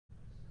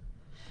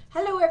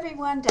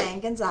everyone, Diane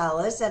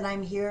Gonzalez, and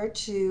I'm here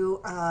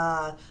to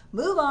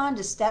move on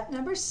to step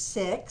number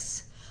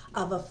 6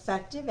 of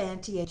effective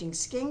anti-aging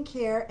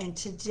skincare. And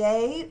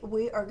today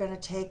we are going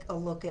to take a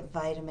look at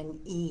vitamin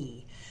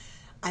E.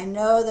 I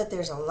know that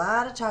there's a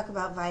lot of talk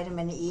about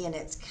vitamin E, and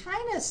it's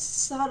kind of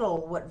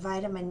subtle what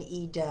vitamin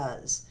E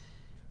does.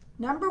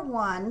 Number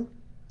one,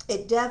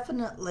 it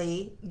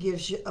definitely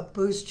gives you a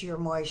boost to your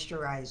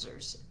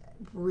moisturizers.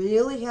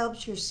 Really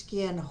helps your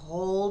skin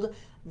hold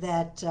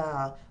that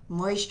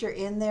moisture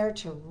in there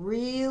to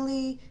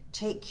really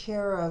take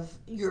care of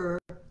your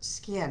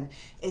skin.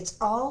 It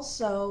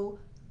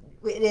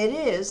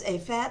is a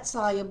fat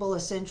soluble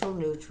essential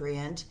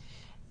nutrient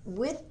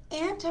with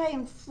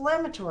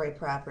anti-inflammatory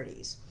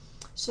properties.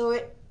 So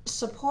it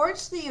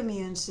supports the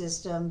immune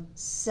system,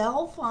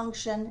 cell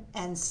function,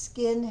 and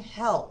skin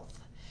health.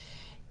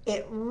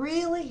 It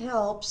really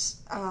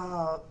helps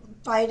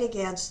fight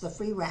against the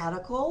free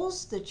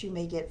radicals that you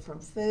may get from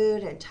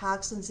food and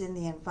toxins in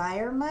the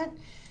environment.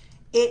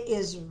 It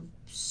is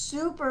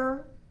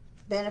super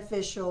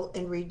beneficial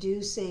in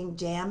reducing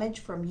damage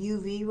from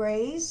UV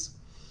rays.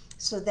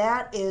 So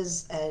that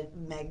is a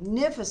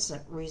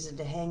magnificent reason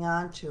to hang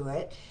on to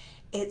it.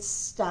 It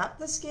stops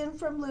the skin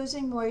from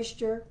losing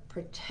moisture,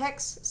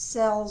 protects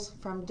cells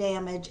from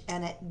damage,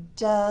 and it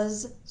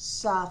does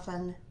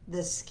soften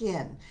the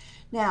skin.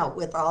 Now,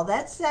 with all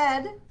that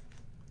said,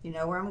 you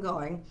know where I'm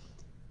going.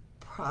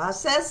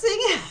 Processing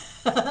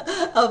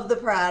of the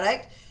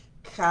product,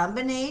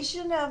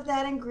 combination of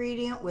that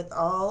ingredient with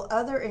all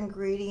other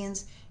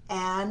ingredients,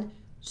 and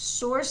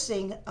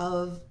sourcing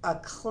of a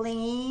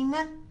clean,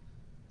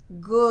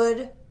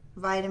 good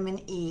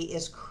vitamin E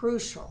is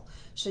crucial.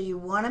 So you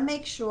want to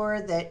make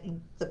sure that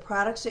the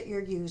products that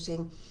you're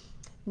using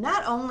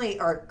not only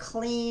are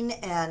clean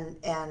and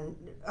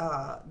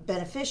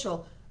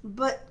beneficial,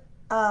 but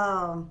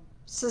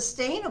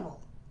sustainable.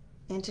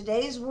 In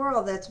today's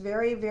world, that's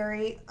very,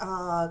 very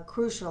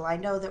crucial. I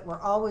know that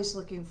we're always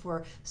looking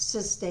for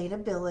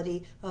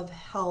sustainability of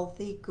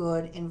healthy,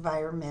 good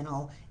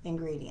environmental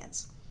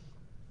ingredients.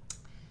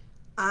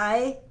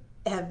 I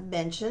have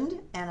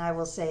mentioned, and I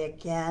will say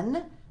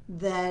again,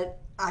 that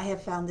I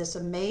have found this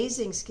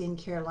amazing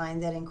skincare line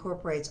that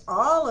incorporates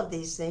all of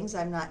these things.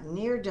 I'm not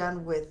near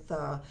done with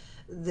the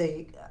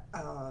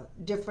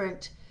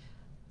different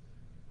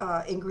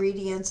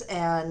ingredients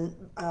and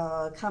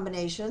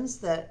combinations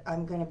that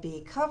I'm going to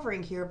be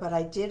covering here, but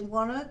I did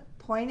want to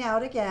point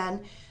out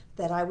again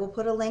that I will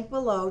put a link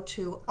below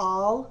to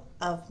all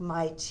of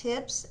my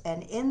tips,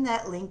 and in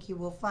that link you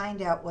will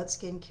find out what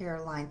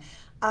skincare line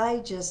I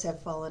just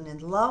have fallen in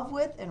love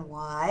with and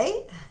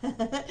why.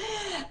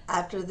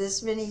 After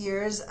this many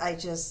years,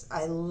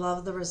 I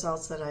love the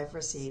results that I've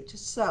received.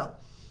 So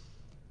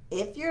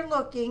if you're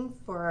looking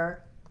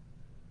for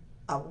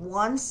a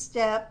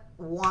one-step,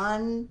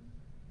 one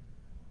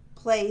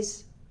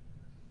place,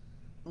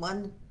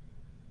 one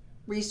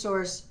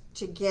resource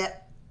to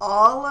get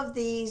all of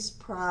these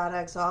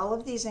products, all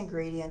of these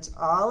ingredients,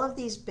 all of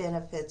these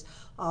benefits,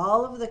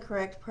 all of the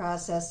correct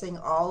processing,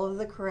 all of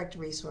the correct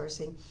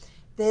resourcing,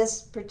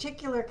 this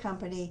particular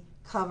company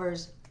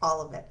covers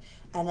all of it.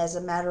 And as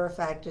a matter of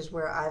fact, is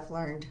where I've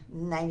learned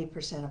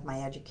 90% of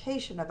my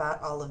education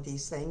about all of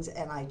these things,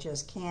 and I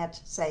just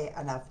can't say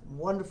enough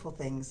wonderful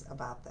things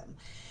about them.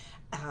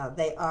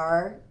 They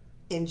are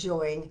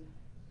enjoying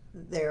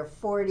their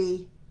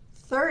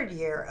 43rd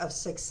year of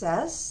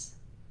success,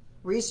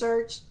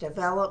 research,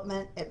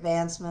 development,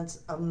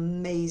 advancements,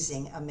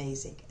 amazing,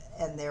 amazing.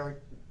 And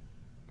they're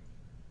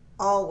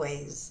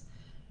always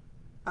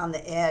on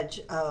the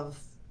edge of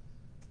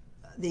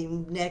the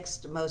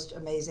next most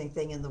amazing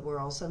thing in the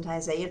world.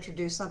 Sometimes they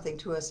introduce something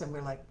to us and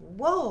we're like,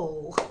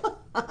 whoa.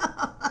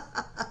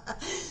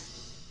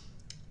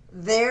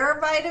 Their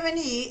vitamin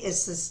E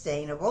is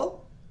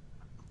sustainable,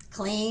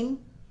 clean,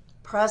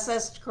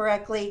 processed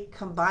correctly,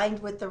 combined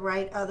with the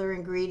right other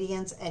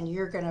ingredients, and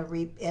you're going to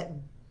reap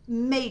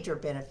major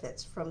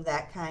benefits from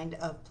that kind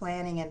of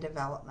planning and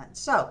development.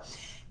 So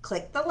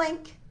click the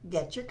link,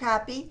 get your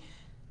copy,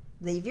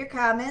 leave your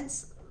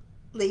comments,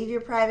 leave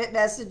your private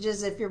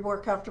messages if you're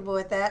more comfortable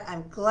with that.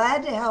 I'm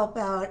glad to help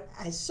out.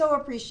 I so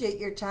appreciate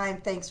your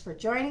time. Thanks for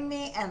joining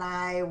me, and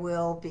I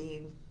will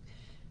be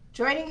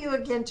joining you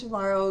again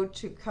tomorrow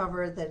to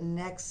cover the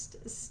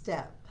next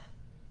step.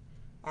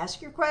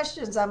 Ask your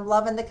questions. I'm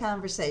loving the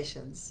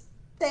conversations.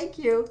 Thank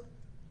you.